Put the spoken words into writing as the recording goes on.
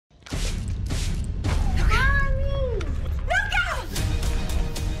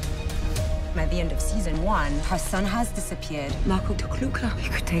the end of season 1, her son has disappeared. Marco took Luca. He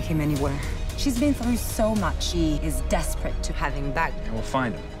could take him anywhere. She's been through so much. She is desperate to have him back. And we'll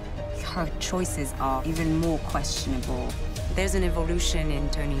find him. Her choices are even more questionable. There's an evolution in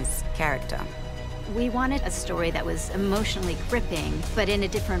Tony's character. We wanted a story that was emotionally gripping, but in a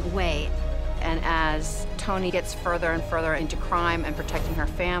different way. And as Tony gets further and further into crime and protecting her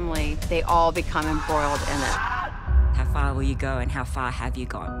family, they all become embroiled in it. How far will you go and how far have you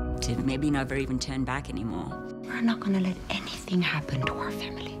gone? To maybe never even turn back anymore. We're not gonna let anything happen to our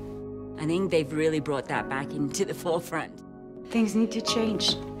family. I think they've really brought that back into the forefront. Things need to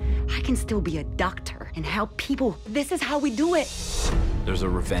change. I can still be a doctor and help people. This is how we do it. There's a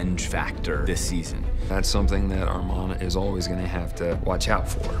revenge factor this season. That's something that Armand is always going to have to watch out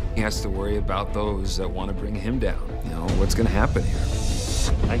for. He has to worry about those that want to bring him down. You know, what's going to happen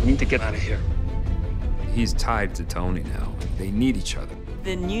here? I need to get out of here. He's tied to Tony now. They need each other.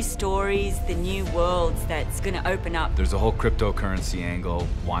 The new stories, the new worlds that's gonna open up. There's a whole cryptocurrency angle.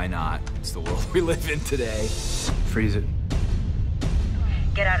 Why not? It's the world we live in today. Freeze it.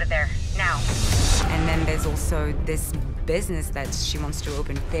 Get out of there, now. And then there's also this business that she wants to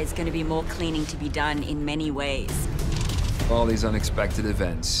open. There's gonna be more cleaning to be done in many ways. All these unexpected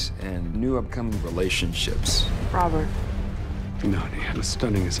events and new upcoming relationships. Robert. Nani had as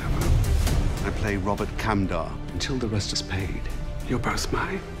stunning as ever. I play Robert Camdar until the rest is paid. You're both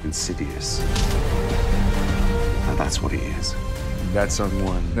mine. Insidious. Now that's what he is. That's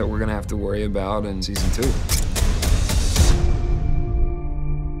someone that we're going to have to worry about in season 2.